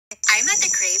I'm at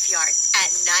the graveyard at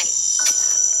night,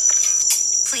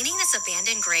 cleaning this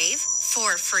abandoned grave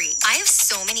for free. I have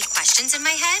so many questions in my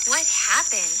head. What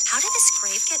happened? How did this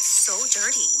grave get so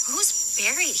dirty? Who's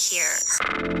buried here?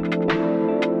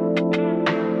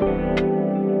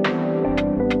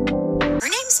 Her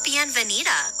name's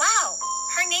Bienvenida. Wow.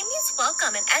 Her name means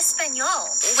welcome in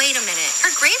Espanol. Wait a minute.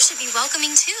 Her grave should be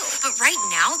welcoming too. But right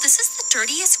now, this is the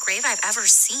dirtiest grave I've ever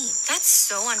seen. That's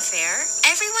so unfair.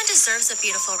 Everyone deserves a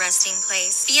beautiful resting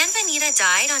place. Bienvenida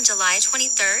died on July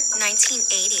 23rd,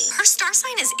 1980. Her star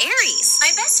sign is Aries.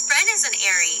 My best friend is an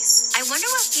Aries. I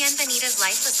wonder what Bienvenida's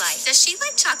life was like. Does she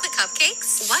like chocolate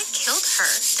cupcakes? What killed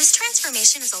her? This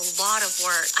transformation is a lot of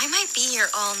work. I might be here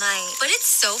all night, but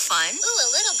it's so fun. Ooh, a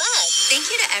little bug.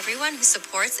 Thank you to everyone who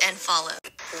supports and follows.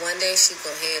 One day she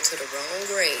gonna head to the wrong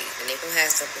grave and they gonna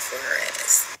have something for her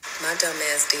ass. My dumb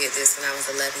ass did this when I was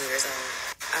 11 years old.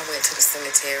 I went to the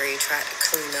cemetery, tried to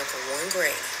clean up one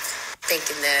grave,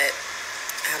 thinking that,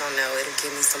 I don't know, it'll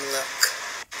give me some luck.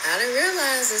 I didn't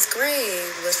realize this grave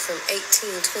was from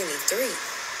 1823,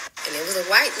 and it was a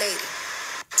white lady.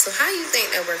 So how you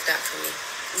think that worked out for me?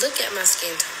 Look at my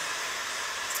skin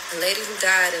tone. A lady who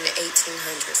died in the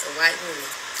 1800s, a white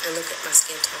woman, and look at my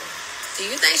skin tone. Do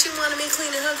you think she wanted me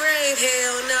cleaning her grave?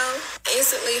 Hell no. I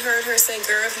instantly heard her say,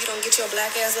 girl, if you don't get your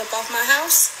black ass up off my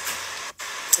house.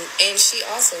 And she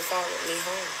also followed me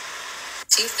home.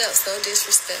 She felt so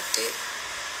disrespected.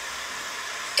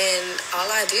 And all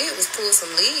I did was pull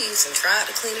some leaves and tried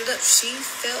to clean it up. She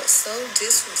felt so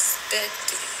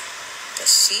disrespected that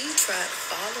she tried to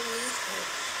follow me home.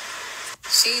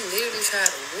 She literally tried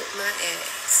to whoop my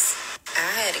ass. I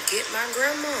had to get my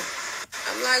grandma.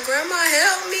 I'm like, Grandma,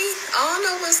 help me. I don't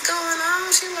know what's going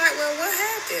on. She like, well, what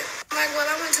happened? I'm like, well,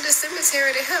 I went to the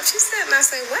cemetery to help. She said, and I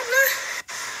say, what now?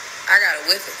 I got a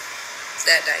whipping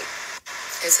that day.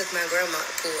 It took my grandma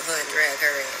to pull her and drag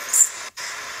her ass.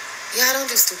 Y'all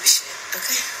don't do stupid shit,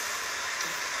 okay?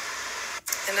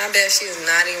 And I bet she was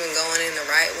not even going in the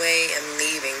right way and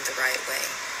leaving the right way.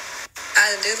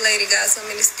 This lady got so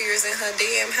many spirits in her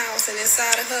damn house and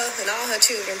inside of her and all her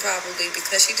children probably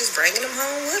because she just bringing them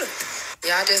home with her.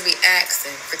 Y'all just be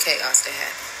asking for chaos to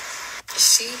happen.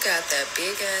 She got that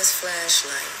big ass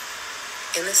flashlight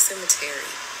in the cemetery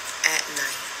at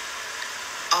night.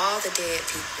 All the dead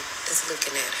people is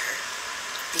looking at her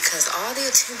because all the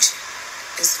attention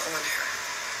is on her.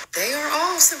 They are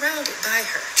all surrounded by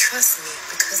her, trust me,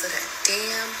 because of that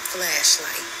damn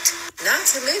flashlight. Not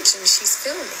to mention she's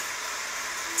filming.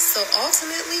 So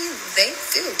ultimately, they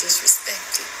feel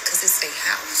disrespected because it's their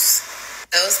house.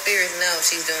 Those spirits know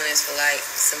she's doing this for like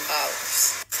some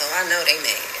followers. So I know they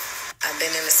mad. I've been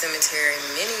in the cemetery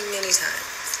many, many times.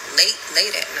 Late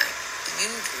at night. You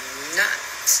do not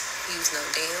use no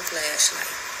damn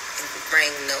flashlight and bring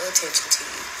no attention to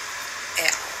you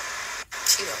at all.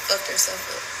 She done fucked herself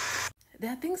up.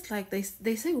 There are things like they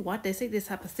say what? They say they're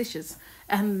superstitious.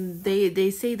 And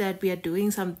they say that we are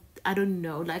doing some, I don't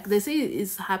know, like they say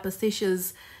it's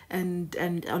superstitious and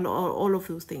all of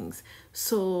those things.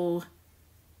 So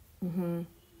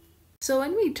so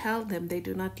when we tell them, they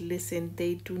do not listen.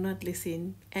 They do not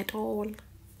listen at all.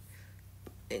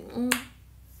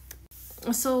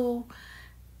 So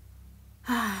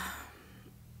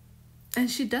and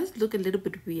she does look a little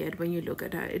bit weird when you look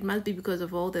at her. It must be because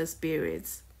of all the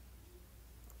spirits.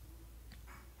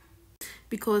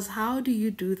 Because how do you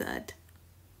do that?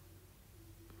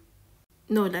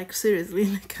 No, like seriously,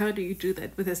 like how do you do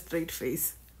that with a straight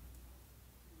face?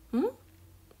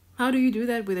 How do you do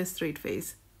that with a straight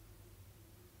face?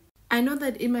 I know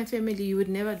that in my family you would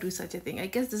never do such a thing. I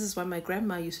guess this is why my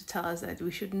grandma used to tell us that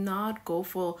we should not go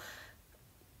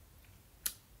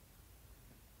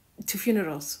to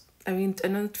funerals. I mean,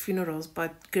 not funerals,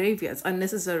 but graveyards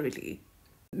unnecessarily.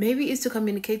 Maybe it's to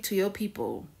communicate to your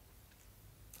people.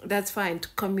 That's fine, to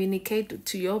communicate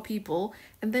to your people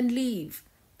and then leave.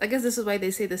 I guess this is why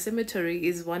they say the cemetery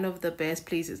is one of the best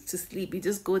places to sleep. You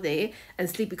just go there and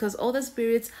sleep because all the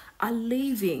spirits are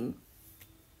leaving.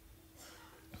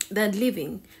 They're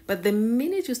leaving. But the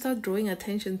minute you start drawing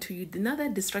attention to you, now they're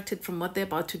distracted from what they're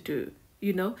about to do.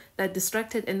 You know, they're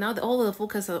distracted and now all the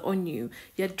focus are on you.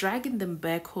 You're dragging them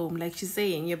back home. Like she's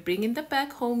saying, you're bringing them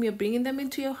back home. You're bringing them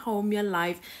into your home, your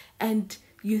life. And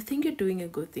you think you're doing a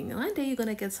good thing. And one day you're going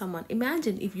to get someone.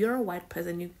 Imagine if you're a white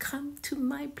person, you come to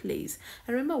my place.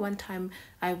 I remember one time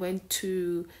I went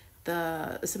to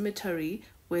the cemetery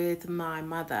with my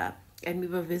mother and we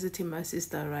were visiting my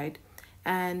sister, right?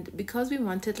 And because we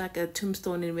wanted like a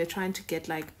tombstone and we were trying to get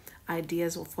like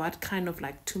ideas of what kind of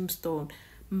like tombstone,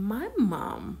 my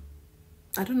mom,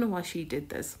 I don't know why she did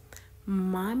this.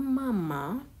 My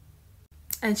mama,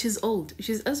 and she's old.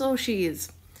 She's as old as she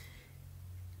is.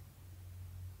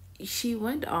 she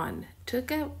went on,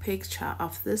 took a picture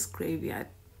of this graveyard,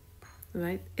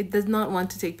 right? It does not want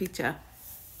to take picture.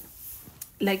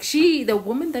 Like the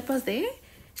woman that was there,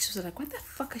 she was like, what the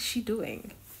fuck is she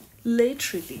doing?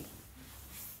 Literally.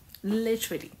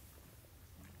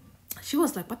 She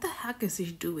was like, what the heck is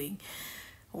she doing?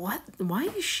 Why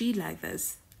is she like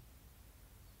this?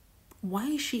 Why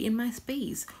is she in my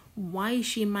space? Why is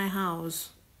she in my house?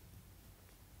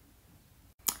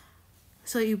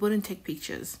 So you wouldn't take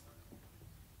pictures.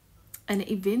 And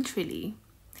eventually,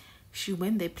 she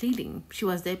went there pleading. She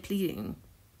was there pleading.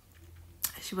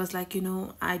 She was like,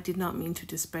 I did not mean to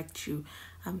disrespect you.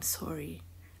 I'm sorry.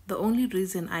 The only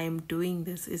reason I am doing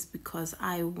this is because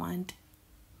I want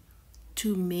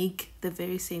to make the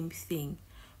very same thing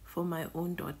for my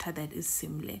own daughter that is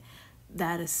similar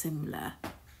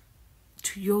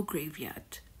to your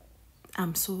graveyard.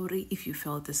 I'm sorry if you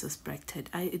felt disrespected.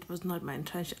 It was not my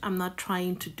intention. I'm not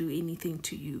trying to do anything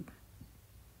to you.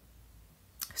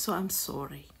 So I'm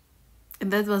sorry.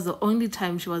 And that was the only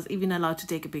time she was even allowed to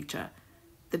take a picture.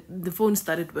 The phone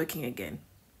started working again.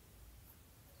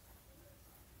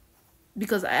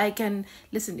 Because I can,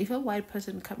 listen, if a white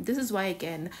person comes, this is why,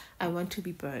 again, I want to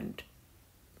be burned.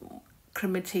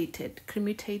 Cremated.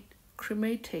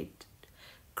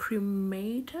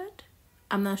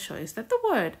 I'm not sure. Is that the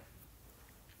word?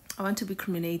 I want to be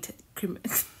cremated.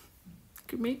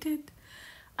 Cremated?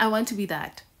 I want to be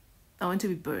that. I want to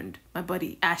be burned. My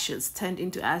body, turned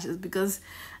into ashes. Because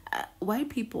white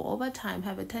people over time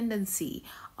have a tendency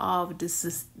of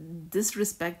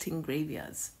disrespecting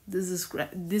graveyards.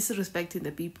 Disrespecting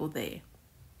the people there.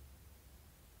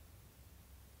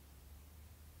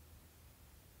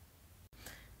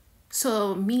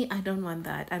 So me, I don't want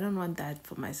that. I don't want that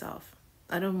for myself.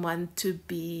 I don't want to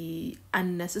be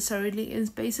unnecessarily in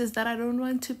spaces that I don't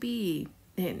want to be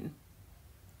in.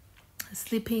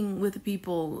 Sleeping with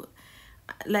people,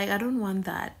 like, I don't want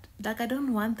that. Like, I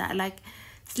don't want that. Like,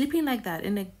 sleeping like that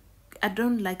I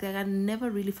don't like that. I never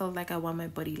really felt like I want my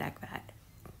body like that.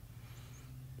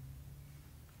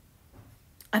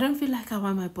 I don't feel like I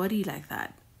want my body like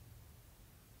that.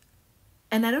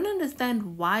 And I don't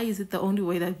understand why is it the only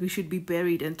way that we should be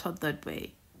buried and taught that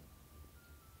way.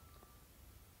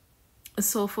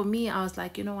 So for me, I was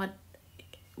like, you know what?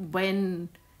 When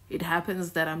it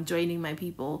happens that I'm joining my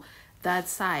people that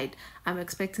side, I'm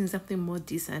expecting something more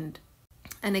decent.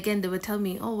 And again, they would tell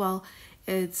me, oh, well,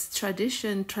 it's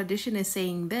tradition. Tradition is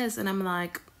saying this. And I'm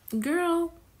like,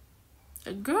 girl.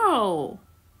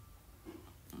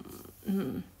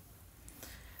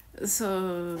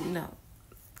 So, no.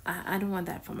 I don't want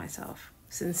that for myself.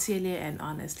 Sincerely and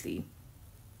honestly.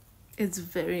 It's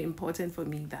very important for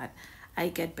me that I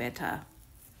get better.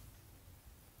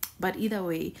 But either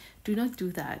way, do not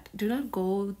do that. Do not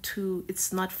go to,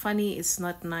 it's not funny, it's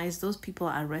not nice. Those people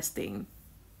are resting.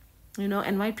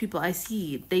 And white people, I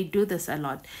see, they do this a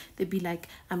lot. They be like,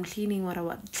 I'm cleaning what I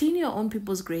want. Clean your own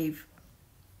people's grave.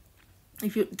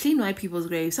 If you clean white people's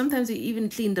grave, sometimes you even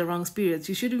clean the wrong spirits.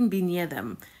 You shouldn't be near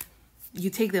them. You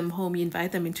take them home, you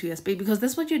invite them into your space because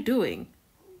that's what you're doing.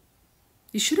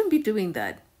 You shouldn't be doing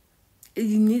that.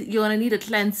 You're gonna need a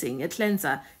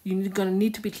cleanser. You're gonna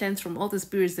need to be cleansed from all the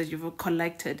spirits that you've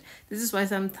collected. This is why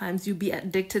sometimes you be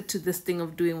addicted to this thing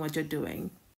of doing what you're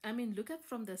doing. I mean, look at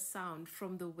from the sound,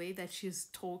 from the way that she's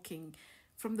talking,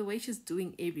 from the way she's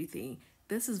doing everything.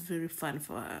 This is very fun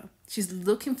for her. She's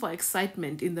looking for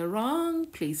excitement in the wrong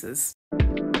places.